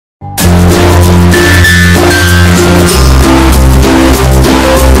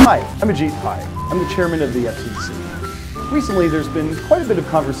I'm Ajit Pai. I'm the chairman of the FCC. Recently, there's been quite a bit of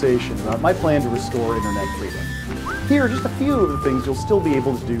conversation about my plan to restore internet freedom. Here are just a few of the things you'll still be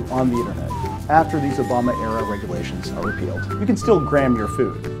able to do on the internet after these Obama-era regulations are repealed. You can still gram your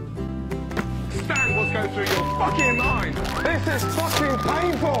food. Understand what's going through your fucking mind. This is fucking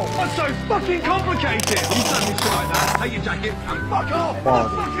painful. What's so fucking complicated? You don't need to like that. Take your jacket and fuck off. What the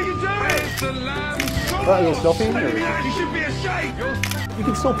fuck are you doing? It's the lamb. A little selfie? Or... You should be ashamed. You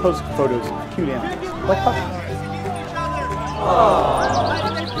can still post photos of cute animals, like puppies.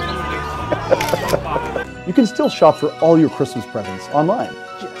 You can still shop for all your Christmas presents online.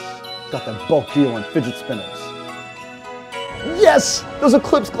 Yes, got that bulk deal on fidget spinners. Yes, those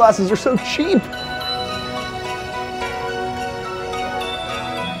Eclipse glasses are so cheap.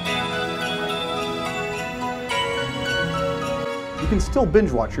 You can still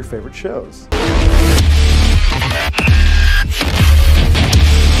binge watch your favorite shows.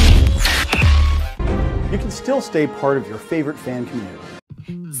 You can still stay part of your favorite fan community.